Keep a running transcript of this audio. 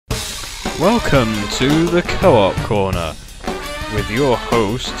Welcome to the Co-op Corner with your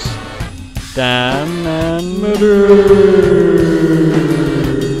hosts Dan and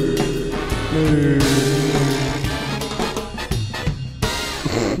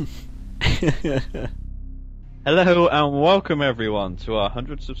Hello and welcome everyone to our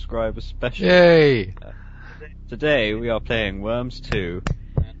 100 subscriber special. Yay! Today we are playing Worms 2,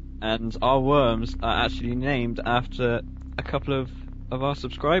 and our worms are actually named after a couple of our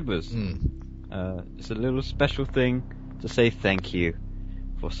subscribers. It's a little special thing to say thank you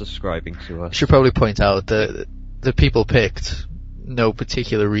for subscribing to us. I should probably point out that the people picked no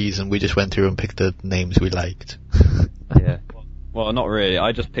particular reason. We just went through and picked the names we liked. Yeah. Well, not really.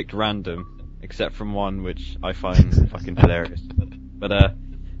 I just picked random, except from one which I find fucking hilarious. But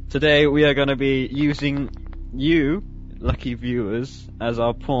today we are going to be using you, lucky viewers, as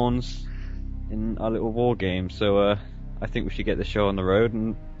our pawns in our little war game. So I think we should get the show on the road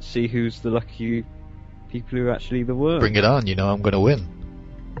and see who's the lucky people who are actually the worms. Bring it on, you know I'm going to win.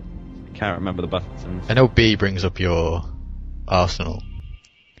 I can't remember the buttons. I know B brings up your arsenal.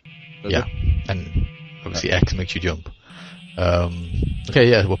 Does yeah, it? and obviously X makes you jump.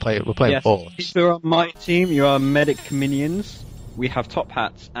 Okay, yeah, we're playing yes, forwards. If you're on my team, you are medic minions. We have top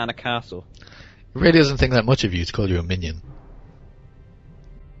hats and a castle. It really doesn't think that much of you to call you a minion.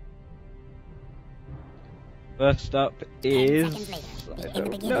 First up is... I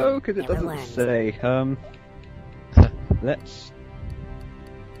don't know, because it doesn't say. Let's...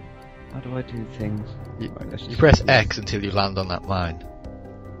 How do I do things? Right, You press X until you land on that mine.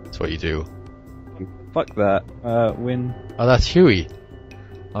 That's what you do. Fuck that. Win. Oh, that's Huey.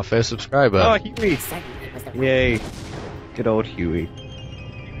 Our first subscriber. Oh, Huey! Yay. Good old Huey.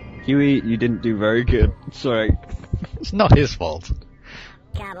 Huey, you didn't do very good. Sorry. It's not his fault.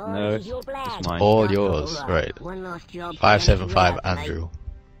 No, it's mine. All yours. Right. 575 Andrew.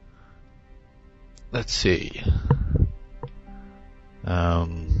 Let's see.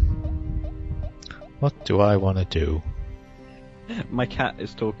 What do I want to do? My cat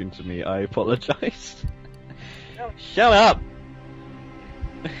is talking to me. I apologise. Shut up!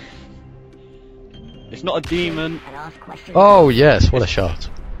 It's not a demon. Oh yes, what a shot.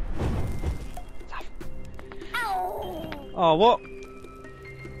 Oh, what?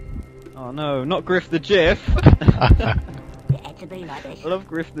 Oh no, not GriffTheJiff. I love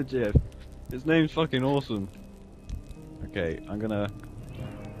GriffTheJiff. His name's fucking awesome. Okay, I'm gonna...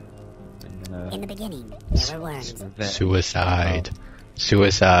 In the beginning, there were worms. Suicide.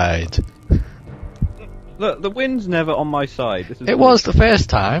 Suicide. Look, the wind's never on my side. This is It was the first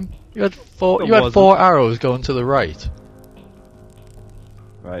time. You had four. You had 4 arrows going to the right.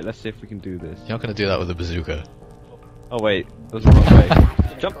 Right, let's see if we can do this. You're not going to do that with a bazooka. Oh wait, that was the wrong way.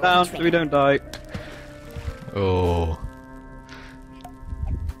 Jump down so we don't die. Oh.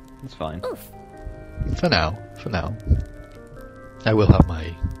 It's fine. For now. For now. I will have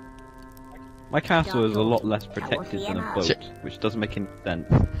my... My castle is a lot less protected than a boat, which doesn't make any sense.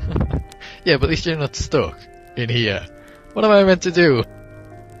 Yeah, but at least you're not stuck in here. What am I meant to do?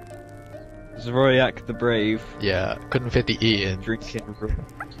 Zyoracthebrave. Yeah, couldn't fit the E in. Drinking,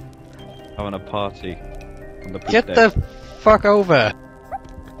 having a party on the poop Get deck. the fuck over!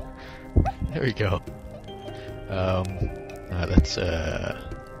 There we go. Let's,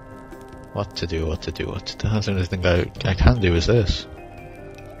 what to do. That's the only thing I can do is this.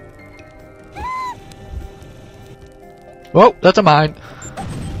 Whoa, that's a mine!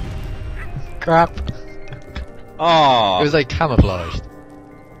 Crap. Oh, It was like camouflaged.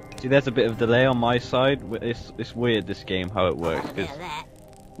 see, there's a bit of delay on my side. It's weird, this game, how it works, because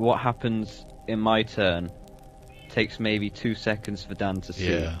what happens in my turn takes maybe 2 seconds for Dan to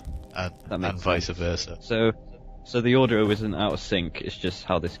see. Yeah, and vice versa. So the audio isn't out of sync, it's just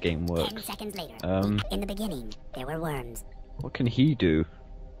how this game works. 10 seconds later, in the beginning, there were worms. What can he do?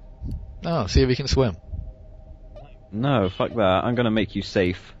 Oh, see if he can swim. No, fuck that. I'm gonna make you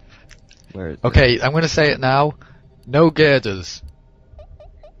safe. Where is Okay, I'm gonna say it now. No girders.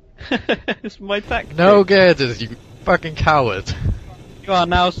 it? It's my tactic. No girders, you fucking coward. You are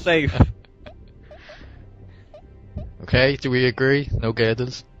now safe. Okay, do we agree? No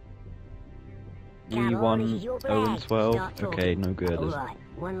girders? E1, 0 and 12. Okay, no girders. Alright,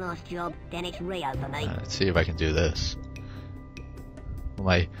 one last job, then it's Rio for me. Let's see if I can do this.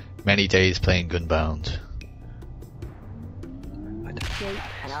 My many days playing Gunbound. Shoot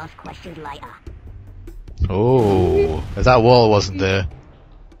and ask questions later. Oh, if that wall wasn't there.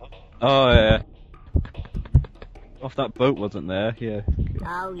 Oh yeah. If that boat wasn't there, yeah.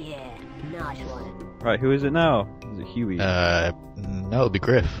 Oh yeah, nice one. Right, who is it now? Is it Huey? No, it'll be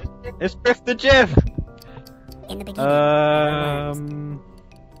Griff. It's GriffTheJiff! In the beginning,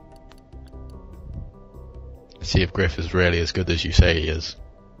 See if Griff is really as good as you say he is.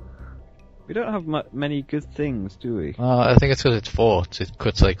 We don't have many good things, do we? I think it's because it's forts. It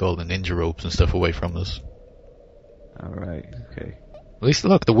cuts like all the ninja ropes and stuff away from us. Alright, okay. At least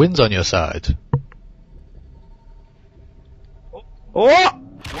look, the wind's on your side. Oh!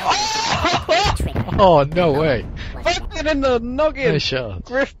 Oh, no way. Fucked it in the noggin! Nice shot.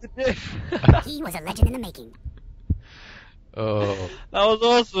 GriffTheJiff! He was a legend in the making. Oh, That was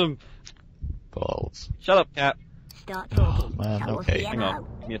awesome! balls. Shut up, cat. Start talking. man, Tell us okay. the Hang MO. on,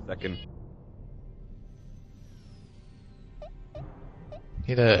 give me a second.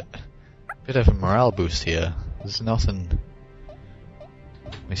 Need a bit of a morale boost here. There's nothing.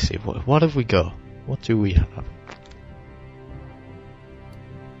 Let me see, what have we got? What do we have?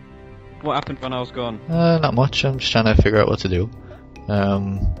 What happened when I was gone? Not much, I'm just trying to figure out what to do.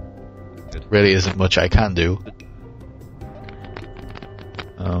 Really isn't much I can do.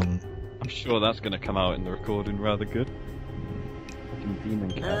 I'm sure that's gonna come out in the recording rather good. Fucking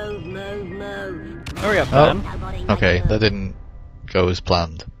demon cat. Move. Hurry up, Oh. man! Nobody Okay, knows. that didn't go as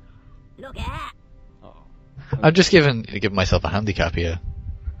planned. Look at. Oh. I'm just giving myself a handicap here.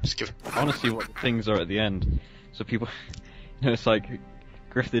 Just give. I wanna see what the things are at the end. So people, it's like,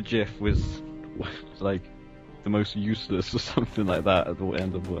 GriffTheJiff was like the most useless or something like that at the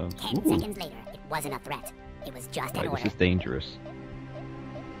end of Worms. 10 Ooh. seconds later, it wasn't a threat. It was just an Right, order. this is dangerous.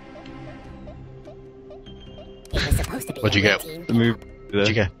 It was supposed to be What'd you a get? routine. The move. What'd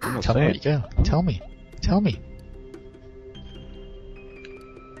you get? I'm not Tell me what you saying. get. Tell me. Tell me.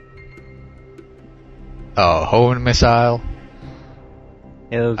 Oh, homing missile.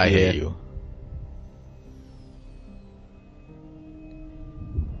 Hells I yeah. hear you.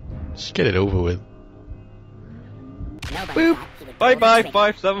 Just get it over with. Nobody Boop. thought he would Bye pull the bye, trigger.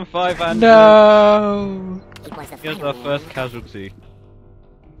 575 and No. It was the here's final our man first who casualty.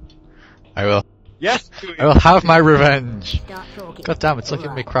 I will. Yes! I will have my revenge. Start talking. God damn, it's like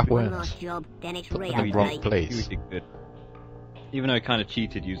giving me crap One wins. last job, then it's Put Rio them in the for wrong me. place. He did good. Even though he kind of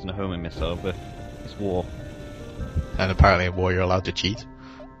cheated using a homing missile, but it's war. And apparently in war you're allowed to cheat.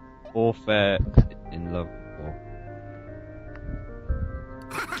 Warfare in love war.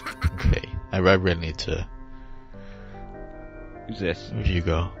 Okay, I really need to. Who's this? Where do you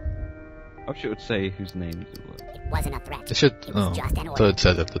go? I wish it would say whose name it was. It wasn't a threat. It should. It was Oh, just an I order. thought it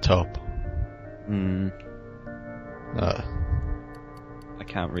said at the top. Hmm. Uh, I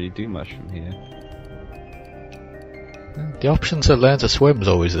can't really do much from here. the option to learn to swim is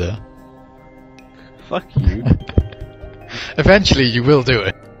always there. Fuck you. Eventually you will do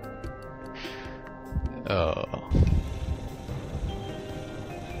it. Oh.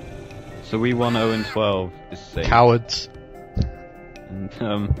 So we won 0-12 is safe. Cowards. And,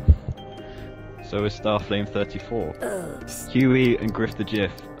 so is Starflame 34. Oops. Huey and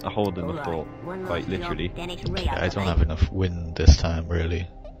GriffTheJiff are holding the Alright, fort. one Quite last literally. job, then it's Rio I for don't me. have enough wind this time, really.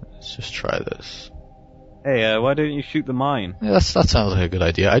 Let's just try this. Hey, why don't you shoot the mine? Yeah, that sounds like a good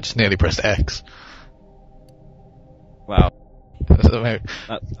idea. I just nearly pressed X. Wow, my,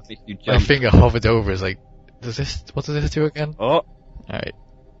 that makes you my jump. finger hovered over. Is like, what does this do again? Oh, Alright.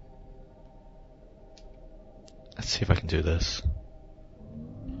 Let's see if I can do this.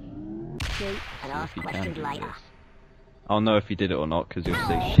 Shoot and ask if you can questions do later. this. I'll know if he did it or not, because he'll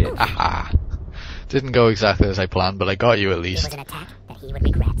say shit. Aha! Didn't go exactly as I planned, but I got you at It least. was an attack that he would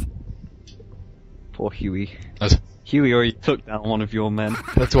regret. Poor Huey. That's, Huey already took down one of your men.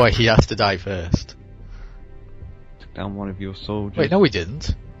 that's why he has to die first. Took down one of your soldiers. Wait, no he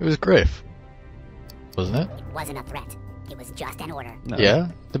didn't. It was Griff. Wasn't it? It wasn't a threat. It was just an order. No. Yeah?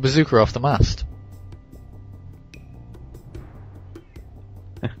 The bazooka off the mast.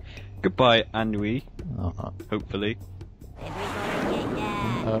 Goodbye, Ennui. Oh. Hopefully. Everybody get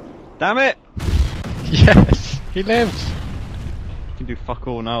down. Damn it! Yes! He lives! You can do fuck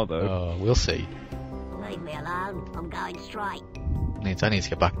all now, though. Oh, we'll see. Leave me alone. I'm going straight. I need to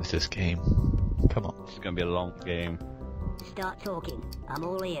get back into this game. Come on. It's gonna be a long game. Start talking. I'm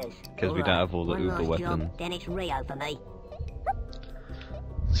all ears. 'Cause we don't have all the one uber last weapons. job, then it's Rio for me.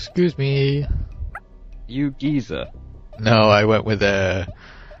 Excuse me. You geezer. No, I went with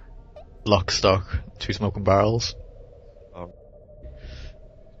lock, stock, 2 smoking barrels.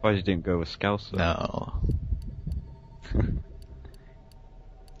 Why you didn't go with Scouser? No.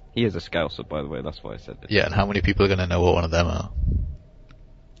 He is a Scouser, by the way, that's why I said it. Yeah, and how many people are going to know what one of them are?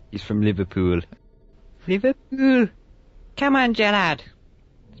 He's from Liverpool. Liverpool! Come on, Gerard!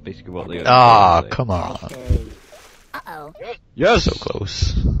 That's basically what they are. Ah, come on. Uh-oh. Yes! So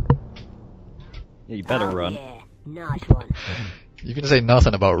close. Yeah, you better Oh, run. Yeah. Nice one. You can say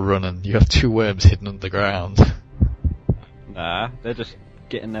nothing about running. You have 2 worms hidden underground. Nah, they're just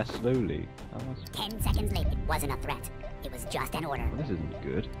getting there slowly. 10 seconds late. It wasn't a threat. It was just an order. Well, this isn't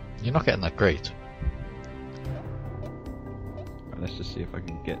good. You're not getting that great. Right, let's just see if I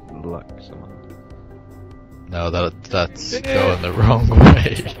can get luck somehow. No, that's going the wrong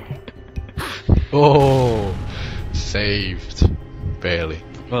way. Oh, saved. Barely.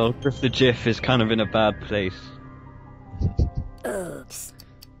 Well, GriffTheJiff is kind of in a bad place. Oops.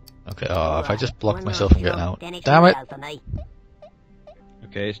 Okay, if I just block myself from getting out. Damn it!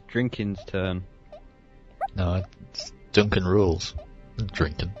 Okay, it's Drinking's turn. No, it's Duncan rules.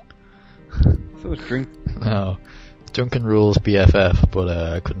 Drinking. I thought it was Drink. No, Duncan rules BFF, but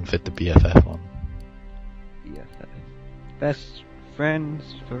I couldn't fit the BFF on. BFF. Best friends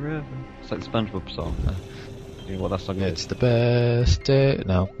forever. It's like the SpongeBob song. You know what that song It's is? the best day.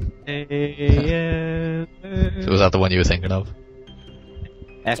 No. So was that the one you were thinking of?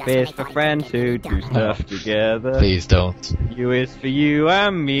 F is for friends who do stuff together. Please don't. U is for you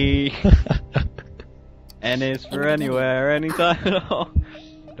and me. N is for anywhere, anytime at all.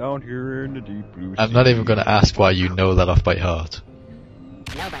 Down here in the deep blue sea. I'm not even going to ask why you know that off by heart.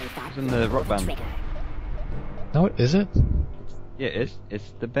 Nobody thought It's in the rock band. No, is it? Yeah, it is.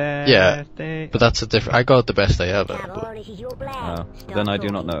 It's the best Yeah, day. but that's a different. I got the best day ever. Come But... on, this is your flag. Oh, Start then I do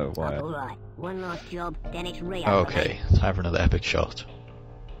not talking. know why. Alright, one last job, then it's Rio. Okay, time for another epic shot.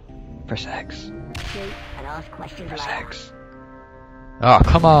 Press X. Shoot and ask questions Press later. X. Oh,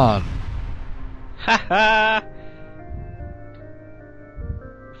 come on! Ha ha!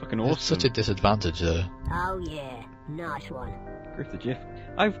 Fucking There's awesome. such a disadvantage there. Oh yeah, nice one. GriffTheJiff.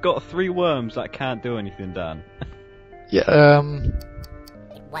 I've got 3 worms that can't do anything, Dan. Yeah,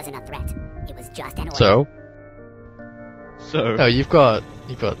 It wasn't a threat. It was just an order. so? So, No, you've got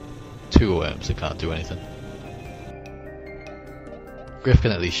 2 worms that can't do anything. Griff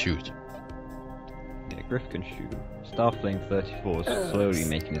can at least shoot. yeah, Griff can shoot. Starflame 34 is slowly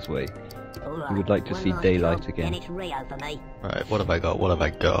making his way. Alright, We would like to one see last daylight job, again. Then it's Rio for me. Right, what have I got? What have I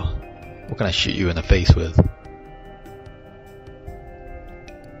got? What can I shoot you in the face with?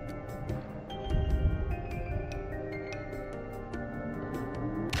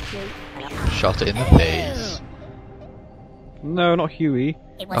 Shoot and ask. Shot it in the face. No, not Huey.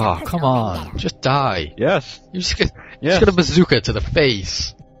 It was a Oh, personal come on. vendetta. Just die. Yes. You just get, Yes. just got a bazooka to the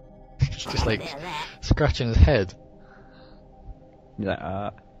face. It's just I'll like bear that. scratching his head.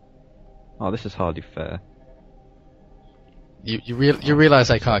 Yeah. Oh, this is hardly fair. You realize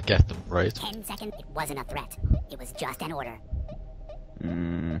I can't get them, right? 10 seconds. It wasn't a threat. It was just an order.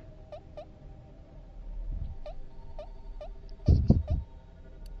 Hmm.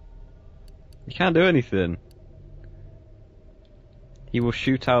 You can't do anything. He will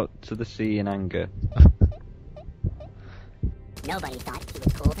shoot out to the sea in anger. Nobody thought he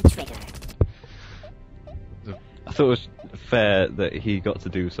would pull the trigger. I thought it was fair that he got to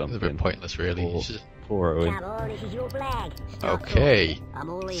do It's something. a bit pointless, really. Poor, It's just- poor Owen. Come on, this is your flag. Start Okay, talking. I'm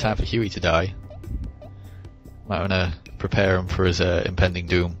all it's ears. time for Huey to die. Might wanna prepare him for his impending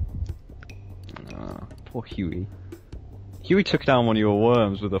doom. Poor Huey. Huey took down one of your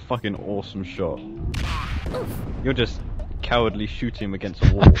worms with a fucking awesome shot. You're just cowardly shooting him against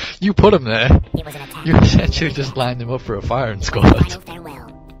a wall. You put him there. It was an attack. You essentially just lined him up for a firing Final squad. farewell.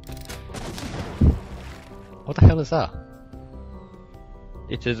 What the hell is that?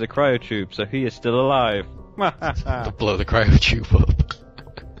 It is a cryotube, so he is still alive. To blow the cryotube up.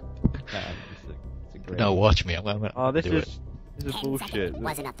 It's a great. No, watch me. I'm gonna Oh, this do is it. 10 bullshit. seconds. It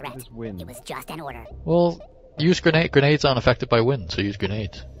wasn't a threat. This win. It was just an order. Well, use grenade. Grenades aren't affected by wind, so use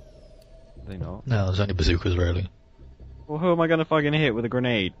grenades. They not. No, there's only bazookas, really. Well, who am I gonna fucking hit with a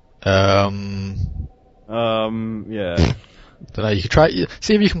grenade? Yeah. Dunno, you can try.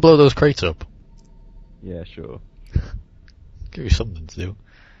 See if you can blow those crates up. Yeah, sure. Give you something to do.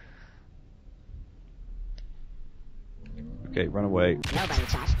 Okay, run away. Nobody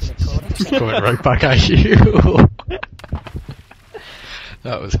thought he would pull the trigger. Going right back at you.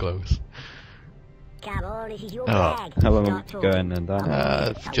 That was close. Come on, this is your Oh, flag. How long Start are we going then, talking.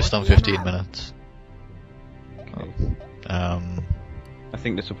 Dan? Just on 15 minutes. Okay. Um, I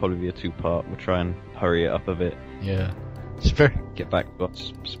think this will probably be a 2-part. We'll try and hurry it up a bit. yeah. It's very. Get back to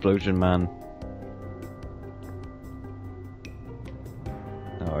Explosion Man.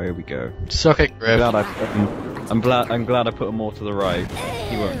 Oh, here we go. Suck it, Griff. I'm glad I put him more to the right.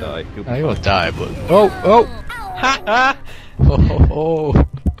 He won't die. He'll be No, he fine. won't die, but. Oh! Ha ha! Oh!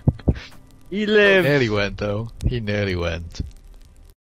 He lives. Nearly went, though. He nearly went.